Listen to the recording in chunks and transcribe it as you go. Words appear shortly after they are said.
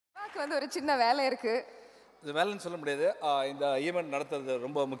வந்து ஒரு சின்ன வேலை இருக்கு. இது வேலைன்னு சொல்ல முடியாது. இந்த ஈவெண்ட் நடத்துறது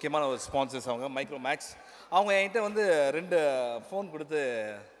ரொம்ப முக்கியமான ஒரு ஸ்பான்சர்ஸ் அவங்க மைக்ரோ மேக்ஸ். அவங்க என்கிட்ட வந்து 2 ஃபோன் கொடுத்து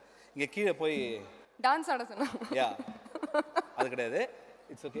இங்கே கீழே போய் டான்ஸ் ஆட சொன்னாங்க. யா அது கிடையாது.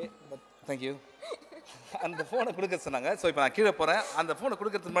 It's okay but thank you. அந்த ஃபோனை கொடுக்க சொன்னாங்க. ஸோ இப்போ நான் கீழே போகிறேன். அந்த ஃபோனை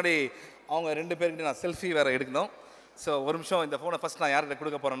கொடுக்கறதுக்கு முன்னாடி அவங்க 2 பேர்கிட்ட நான் செல்ஃபி வேறு எடுக்கணும். ஸோ ஒரு நிமிஷம் இந்த ஃபோனை ஃபஸ்ட் நான் யார்கிட்ட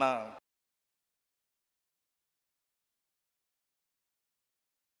கொடுக்க போகிறேன்னா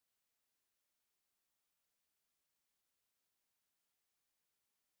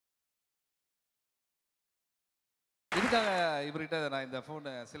இதுக்காக இவர்கிட்ட நான் இந்த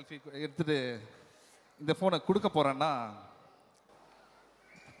ஃபோனை செல்ஃபி எடுத்துகிட்டு இந்த ஃபோனை கொடுக்க போகிறேன்னா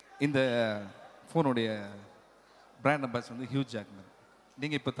இந்த ஃபோனுடைய பிராண்ட் அம்பாசிடர் வந்து ஹியூ ஜாக்மன்.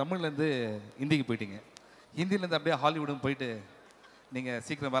 நீங்கள் இப்போ தமிழ்லேருந்து ஹிந்திக்கு போயிட்டீங்க. ஹிந்திலேருந்து அப்படியே ஹாலிவுடும் போயிட்டு நீங்கள்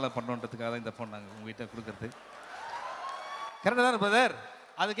சீக்கிரம் வேலை பண்ணணுன்றதுக்காக தான் இந்த ஃபோன் நாங்கள் உங்கள்கிட்ட கொடுக்குறது. கரெக்டாக தான் பிரதர்.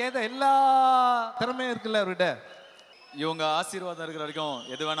 அதுக்கேற்ற எல்லா திறமையும் இருக்குல்ல அவர்கிட்ட. இவங்க ஆசீர்வாதம் இருக்கிற வரைக்கும்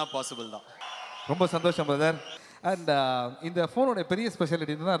எது வேணால் பாசிபிள் தான். ரொம்ப சந்தோஷம் பிரதர். அண்ட் இந்த ஃபோனோடைய பெரிய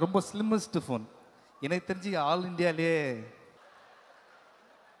ஸ்பெஷாலிட்டி என்னன்னா ரொம்ப ஸ்லிம்மஸ்ட் ஃபோன். எனக்கு தெரிஞ்சு ஆல் இண்டியாலே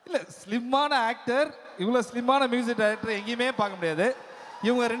இல்லை ஸ்லிம்மான ஆக்டர் இவ்வளோ ஸ்லிம்மான மியூசிக் டைரக்டர் எங்கேயுமே பார்க்க முடியாது.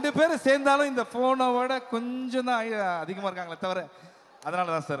 இவங்க 2 பேரும் சேர்ந்தாலும் இந்த ஃபோனை விட கொஞ்சம் தான் அதிகமாக இருக்காங்களே தவிர. அதனால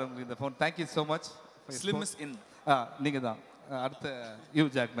தான் சார் உங்களுக்கு இந்த phone. Thank you so much. Slim is in. நீங்கள் தான் அடுத்த ஹியூ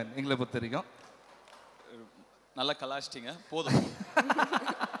ஜாக்மன் எங்களை பொறுத்த வரைக்கும். நல்லா கலாச்சிட்டிங்க போதும்.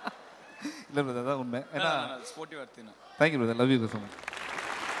 இல்லை பிரதர் தான் உண்மை. ஏன்னா ஸ்போர்ட்டிவ் எடுத்தீங்க. Thank you brother. Love you so much.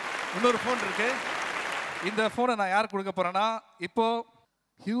 இன்னொரு ஃபோன் இருக்கு. இந்த ஃபோனை நான் யார் கொடுக்க போறேன்னா இப்போ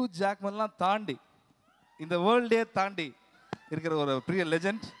ஹியூ ஜாக்மன்லாம் தாண்டி இந்த வேர்ல்டே தாண்டி இருக்கிற ஒரு பெரிய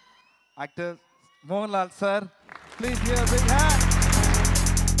legend actor Mohanlal sir. Please give a big hand.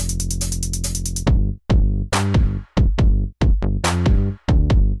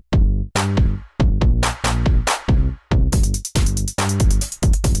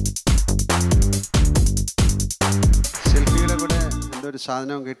 സെൽഫിയുടെ കൂടെ എന്തൊരു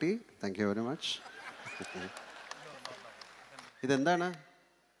സാധനവും കിട്ടി. Thank you very much. ഇതെന്താണ്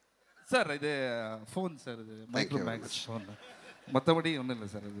சார்? இது ஃபோன் சார். இது மைக்ரோ மேக்ஸ் ஃபோன். மற்றபடி ஒன்றும் இல்லை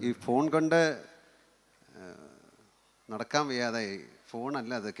சார். ഈ ഫോൺ കൊണ്ട് നടക്കാൻ വയ്യാതെ.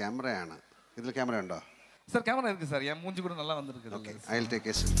 ഫോണല്ല, അത് ക്യാമറയാണ്. ഇതിൽ ക്യാമറ ഉണ്ടോ? சார் கேமரா இருக்குது சார். என் மூஞ்சி கூட நல்லா வந்திருக்கு. Okay, I will take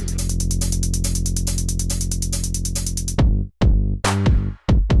A selfie.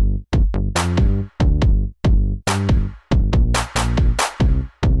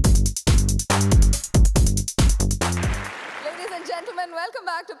 Welcome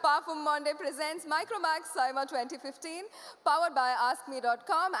back to Powerful Monday presents Micromax SIIMA 2015, powered by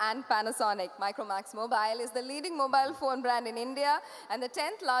AskMe.com and Panasonic. Micromax Mobile is the leading mobile phone brand in India and the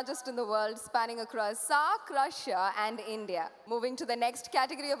 10th largest in the world, spanning across SAARC, Russia and India. Moving to the next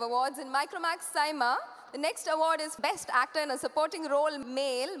category of awards in Micromax SIIMA, the next award is Best Actor in a Supporting Role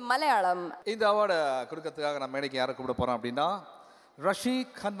Male Malayalam. இந்த அவார்டை கொடுக்கறதுக்காக நான் மேடைக்கு யாரை கூப்பிட போகிறோம் அப்படின்னா Raashi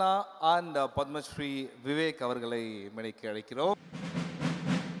Khanna and Padmashri Vivek அவர்களை மேடைக்கு அழைக்கிறோம்.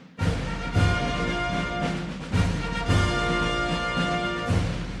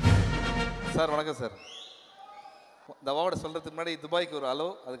 சார் வணக்கம் சார். இந்த அவார்டை சொல்கிறதுக்கு முன்னாடி துபாய்க்கு ஒரு அலோ,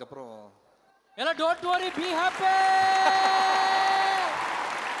 அதுக்கப்புறம் எல்லாம் don't worry be happy.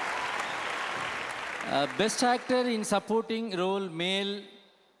 Best actor in supporting role மேல்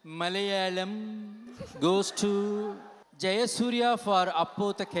Malayalam goes to Jayasuriya for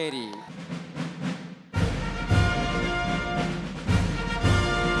அப்போத்தகேரி.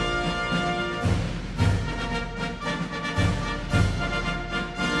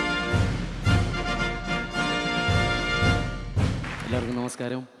 എല്ലാവർക്കും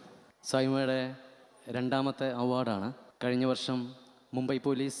നമസ്കാരം. സൈമയുടെ 2ാമത്തെ അവാർഡാണ്. കഴിഞ്ഞ വർഷം മുംബൈ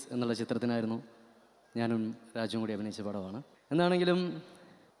പോലീസ് എന്നുള്ള ചിത്രത്തിനായിരുന്നു ഞാനും രാജുവും കൂടി അഭിനയിച്ച പടമാണ്. എന്താണെങ്കിലും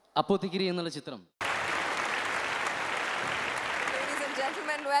അപ്പോത്തിക്കിരി എന്നുള്ള ചിത്രം. Ladies and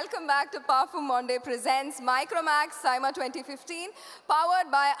gentlemen, welcome back to Powerful Monday presents Micromax SIIMA 2015, powered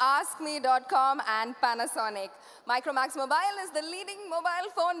by AskMe.com and Panasonic. Micromax Mobile is the leading mobile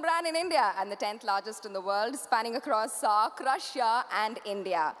phone brand in India and the 10th largest in the world, spanning across SAARC, Russia and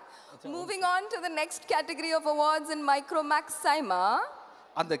India. Moving on to the next category of awards in Micromax SIIMA.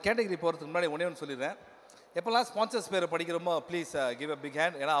 அந்த category போகிறதுக்கு முன்னாடி ஒன்று சொல்லிடுறேன். எப்போல்லாம் sponsors பேரை படிக்கிறோமோ please give a big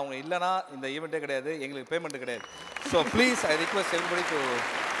hand. ஏன்னா அவங்க இல்லைனா இந்த ஈவெண்ட்டே கிடையாது, எங்களுக்கு பேமெண்ட்டு கிடையாது. So please I request everybody to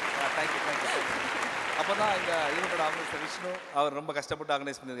thank you. அப்போ தான் இந்த ஈவெண்ட்டோட ஆர்கனைசர் விஷ்ணு அவர் ரொம்ப கஷ்டப்பட்டு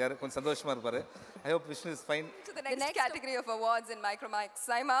ஆர்கனைஸ் பண்ணியிருக்காரு. கொஞ்சம் சந்தோஷமாக இருப்பார். I hope Vishnu is fine. To the next category of awards in Micromax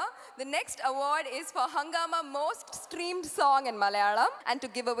SIIMA. The next award is for Hangama Most Streamed Song in Malayalam. And to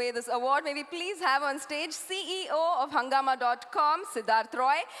give away this award, may we please have on stage CEO of Hangama.com, Siddharth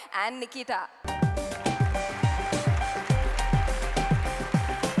Roy and Nikita.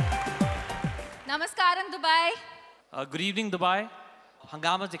 Namaskaram, Dubai. Good evening, Dubai.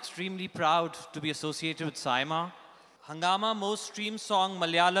 Hangama is extremely proud to be associated with SIIMA. Hangama most streamed song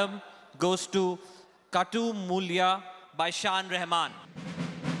Malayalam goes to Katu Mulya by Shan Rahman.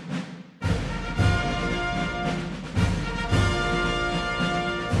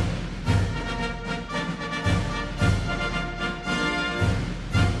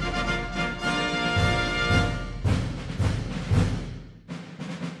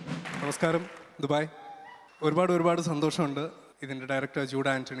 നമസ്കാരം Dubai. ഒരുപാട് സന്തോഷമുണ്ട്. ഇതിൻ്റെ director Jude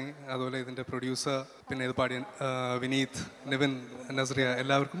Antony, അതുപോലെ ഇതിൻ്റെ producer, പിന്നെ ഇത് പാടിയ വിനീത്, നിവിൻ, നസ്രിയ,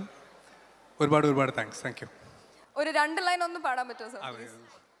 എല്ലാവർക്കും ഒരുപാട് താങ്ക്സ്. Thank you. ഒരു 2 ലൈൻ ഒന്ന് പാടാൻ പറ്റുമോ sir?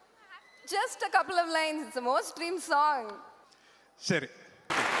 Just a couple of lines. It's the most streamed song. ശരി.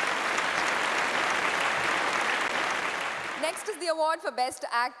 Next is the award for Best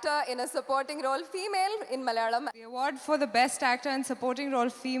Actor in a Supporting Role Female in Malayalam. The award for the Best Actor in Supporting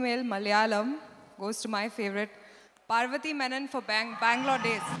Role Female Malayalam goes to my favorite, Parvathy Menon for Bangalore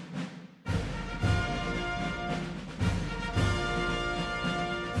Days.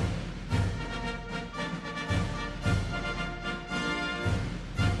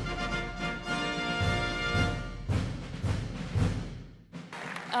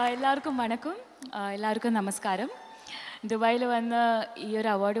 എല്ലാവർക്കും വണക്കം, എല്ലാവർക്കും നമസ്കാരം. ദുബായിൽ വന്ന് ഈ ഒരു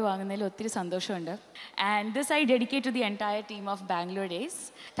award വാങ്ങുന്നതിൽ ഒത്തിരി സന്തോഷമുണ്ട്. And this I dedicate to the entire team of Bangalore days.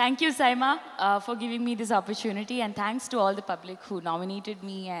 Thank you SIIMA for giving me this opportunity, and thanks to all the public who nominated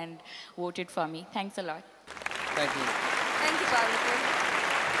me and voted for me. Thanks a lot. Thank you. Thank you, Parvathy.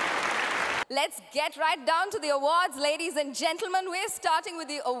 Let's get right down to the awards, ladies and gentlemen. We're starting with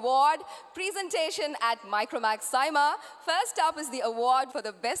the award presentation at Micromax SIIMA. First up is the award for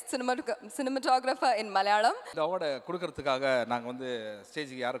the best cinematographer in Malayalam. இந்த அவார்டை கொடுக்கறதுக்காக நாங்கள் வந்து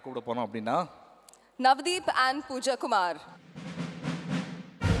ஸ்டேஜுக்கு யாரை கூப்பிட போனோம் அப்படின்னா Navdeep and Pooja Kumar.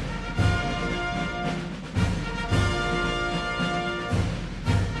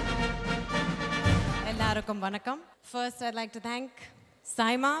 Ellarukkum vanakkam. First, I'd like to thank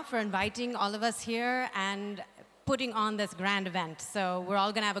SIIMA for inviting all of us here and putting on this grand event. So we're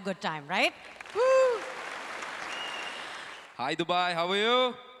all going to have a good time, right? Woo! Hi Dubai, how are you?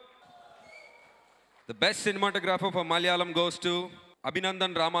 The best cinematographer for Malayalam goes to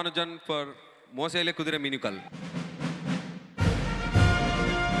Abhinandan Ramanujan for Mosele Kudire Minukal.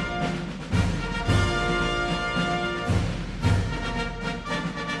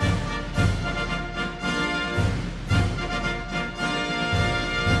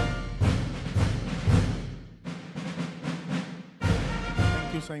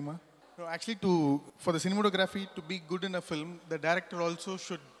 SIIMA. No, actually, for the cinematography to be good in a film, the director also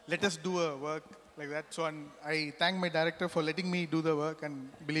should let us do a work like that. So I thank my director for letting me do the work and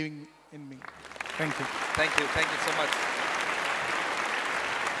believing in me. Thank you. Thank you so much.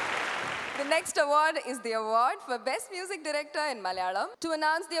 The next award is the award for Best Music Director in Malayalam. To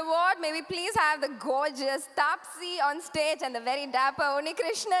announce the award, may we please have the gorgeous Tapsi on stage and the very dapper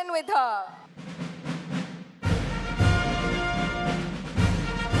Unikrishnan with her.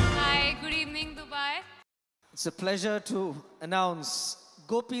 It's a pleasure to announce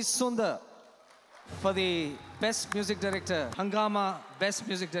Gopi Sundar for the Best Music Director, Hangama Best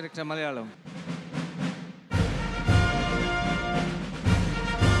Music Director Malayalam.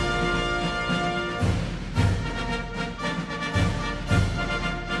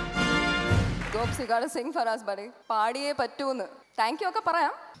 Gops, you gotta sing for us, buddy. പാടിയേ പറ്റൂന്ന്. Thank you ഒക്കെ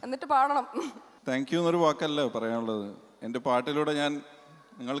പറയാം, എന്നിട്ട് പാടണം. Thank you എന്നൊരു വാക്കല്ല പറയാനുള്ളത്. എൻ്റെ പാട്ടിലൂടെ ഞാൻ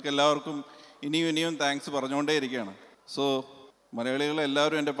നിങ്ങൾക്ക് എല്ലാവർക്കും ഇനിയും താങ്ക്സ് പറഞ്ഞുകൊണ്ടേയിരിക്കുകയാണ്. സോ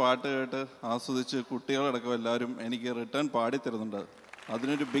മലയാളികളെല്ലാവരും എൻ്റെ പാട്ട് കേട്ട് ആസ്വദിച്ച് കുട്ടികളടക്കം എല്ലാവരും എനിക്ക് റിട്ടേൺ പാടിത്തരുന്നുണ്ട്.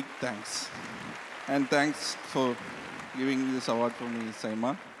 അതിനൊരു big thanks. And thanks for giving this award for me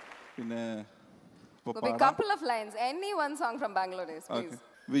SIIMA. പിന്നെ couple of lines, any one song from Bangalore Days, please.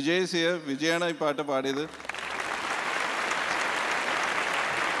 Vijay സിയർ, വിജയാണ് ഈ പാട്ട് പാടിയത്.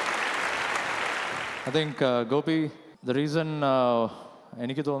 I think Gopi, the reason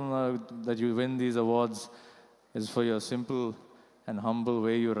എനിക്ക് തോന്നുന്നു that you win these awards is for your simple and humble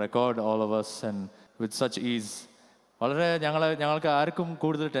way you record all of us and with such ease. വളരെ ഞങ്ങൾക്ക് ആർക്കും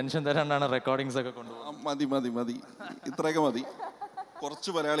കൂടുതൽ tension തരാനാണ് recordings ഒക്കെ കൊണ്ടുപോകുന്നത്. മതി ഇത്രയൊക്കെ മതി. കുറച്ച്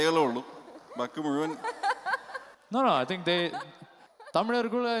മലയാളികളേ ഉള്ളൂ, ബാക്കി മുഴുവൻ. No, I think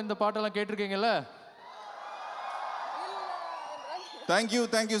தமிழருக்குள்ள இந்த பாட்டெல்லாம் கேட்டிருக்கீங்கல்ல?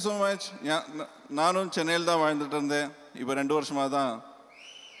 Thank you so much. நானும் சென்னையில் தான் வாழ்ந்துட்டு இருந்தேன். இப்போ 2 வருஷமாக தான்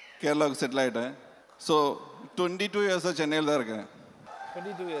கேரளாவுக்கு செட்டில் ஆகிட்டேன். ஸோ 22 இயர்ஸாக சென்னையில் தான் இருக்கேன்.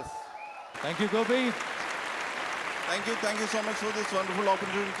 22 years. Thank you, Gopi. Thank you so much for this wonderful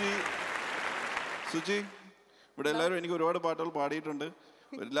opportunity. Suchi, ഇവിടെ എല്ലാവരും എനിക്ക് ഒരുപാട് പാട്ടുകൾ പാടിയിട്ടുണ്ട്.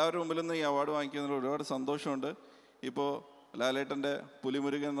 എല്ലാവരും മുമ്പിൽ നിന്ന് ഈ അവാർഡ് വാങ്ങിക്കുന്നതിൽ ഒരുപാട് സന്തോഷമുണ്ട്. ഇപ്പോൾ ലാലേട്ടൻ്റെ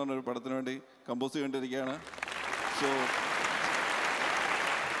പുലിമുരുകൻ എന്ന് പറഞ്ഞൊരു പടത്തിന് വേണ്ടി കമ്പോസ് ചെയ്തുകൊണ്ടിരിക്കുകയാണ്. സോ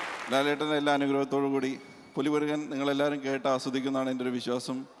ലാലേട്ടൻ്റെ എല്ലാ അനുഗ്രഹത്തോടു കൂടി പുലിമുരുകൻ നിങ്ങളെല്ലാവരും കേട്ട് ആസ്വദിക്കുന്നതാണ് എൻ്റെ ഒരു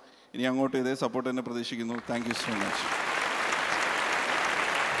വിശ്വാസം. ഇനി അങ്ങോട്ട് ഇതേ സപ്പോർട്ട് തന്നെ പ്രതീക്ഷിക്കുന്നു. Thank you so much.